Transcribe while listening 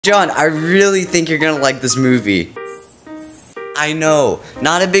John, I really think you're gonna like this movie. I know,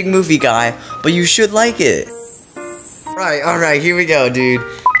 not a big movie guy, but you should like it. Alright, here we go, dude.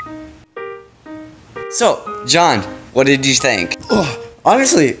 So, John, what did you think?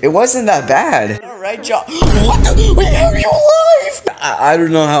 Honestly, it wasn't that bad. Alright, John. What the? Wait, how are you alive? I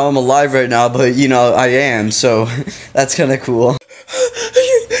don't know how I'm alive right now, but you know, I am, so that's kinda cool.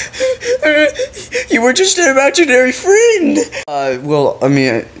 You were just an imaginary friend! Well, I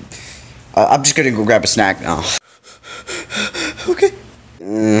mean, I'm just gonna go grab a snack now. Okay.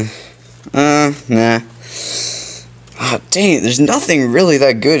 Nah. Oh, dang it, there's nothing really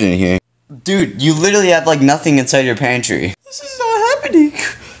that good in here. Dude, you literally have, like, nothing inside your pantry. This is not happening.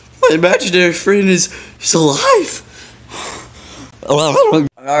 My imaginary friend is alive.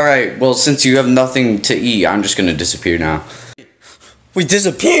 Alright, well, since you have nothing to eat, I'm just gonna disappear now. We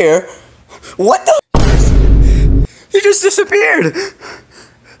disappear? What the? He just disappeared!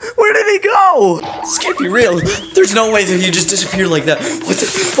 Where did he go? This can't be real. There's no way that he just disappeared like that.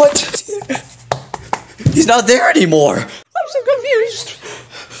 What? He's not there anymore. I'm so confused.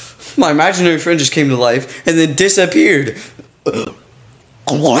 My imaginary friend just came to life and then disappeared.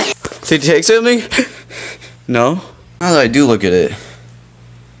 What? Did he take something? No? Now that I do look at it,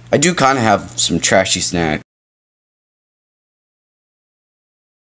 I do kind of have some trashy snacks.